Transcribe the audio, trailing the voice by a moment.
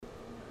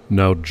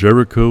Now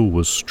Jericho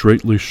was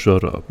straitly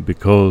shut up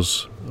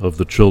because of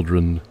the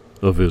children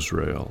of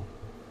Israel.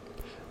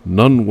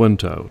 None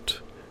went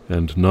out,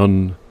 and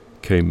none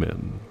came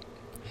in.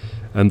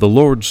 And the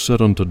Lord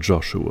said unto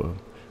Joshua,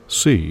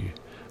 See,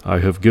 I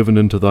have given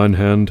into thine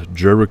hand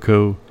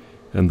Jericho,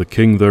 and the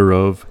king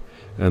thereof,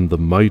 and the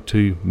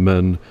mighty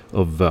men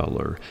of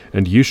valor.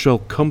 And ye shall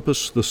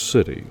compass the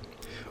city,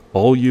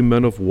 all ye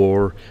men of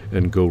war,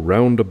 and go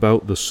round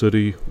about the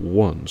city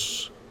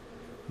once.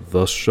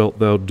 Thus shalt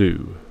thou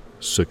do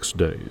 6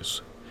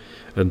 days.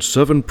 And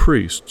 7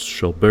 priests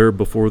shall bear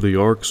before the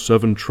ark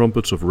 7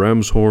 trumpets of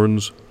ram's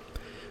horns.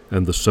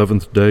 And the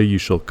 7th day ye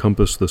shall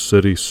compass the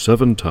city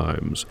 7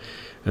 times,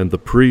 and the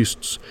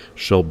priests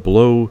shall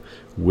blow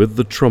with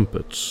the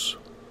trumpets.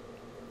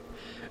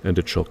 And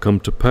it shall come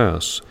to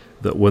pass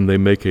that when they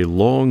make a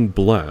long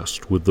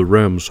blast with the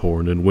ram's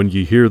horn, and when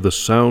ye hear the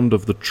sound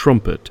of the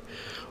trumpet,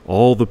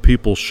 all the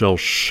people shall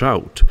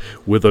shout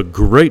with a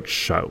great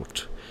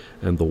shout,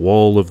 and the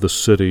wall of the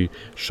city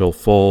shall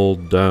fall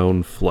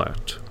down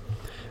flat.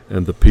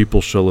 And the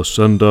people shall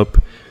ascend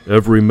up,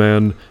 every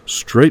man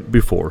straight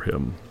before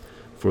him.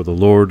 For the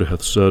Lord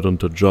hath said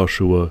unto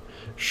Joshua,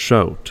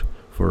 Shout,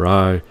 for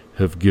I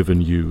have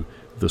given you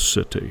the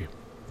city.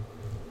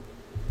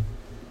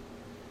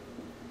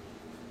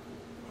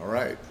 All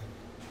right.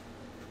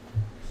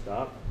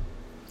 Stop.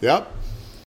 Yep.